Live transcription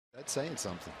That's saying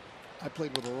something. I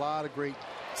played with a lot of great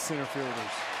center fielders.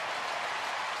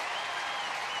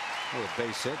 With a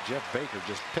base hit, Jeff Baker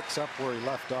just picks up where he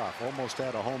left off. Almost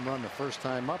had a home run the first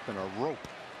time up and a rope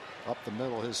up the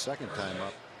middle his second time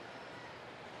up.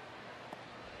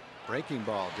 Breaking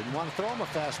ball. Didn't want to throw him a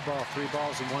fastball. 3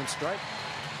 balls and 1 strike.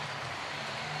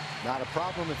 Not a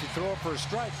problem if you throw it for a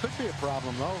strike. Could be a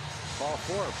problem though. Ball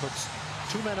 4 puts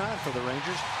 2 men on for the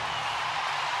Rangers.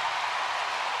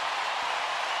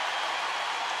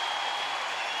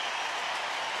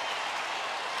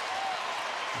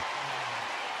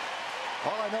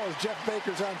 All I know is Jeff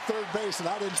Baker's on third base, and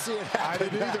I didn't see it happen. I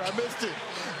didn't either. I missed it.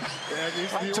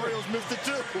 And the Orioles missed it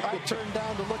too. I turned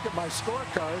down to look at my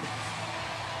scorecard.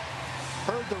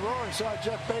 Heard the roar and saw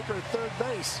Jeff Baker at third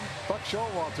base. Buck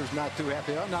Showalter's not too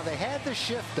happy. Now they had the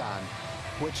shift on,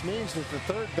 which means that the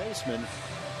third baseman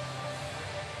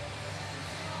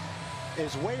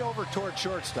is way over toward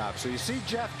shortstop. So you see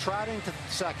Jeff trotting to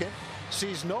second,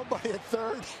 sees nobody at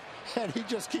third, and he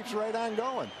just keeps right on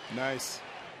going. Nice.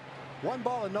 1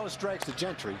 ball and no strikes to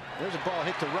Gentry. There's a ball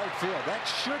hit to right field. That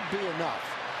should be enough.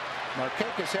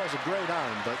 Markakis has a great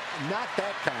arm, but not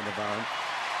that kind of arm.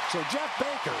 So Jeff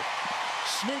Baker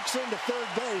sneaks into third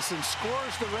base and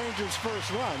scores the Rangers' first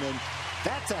run, and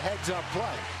that's a heads-up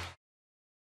play.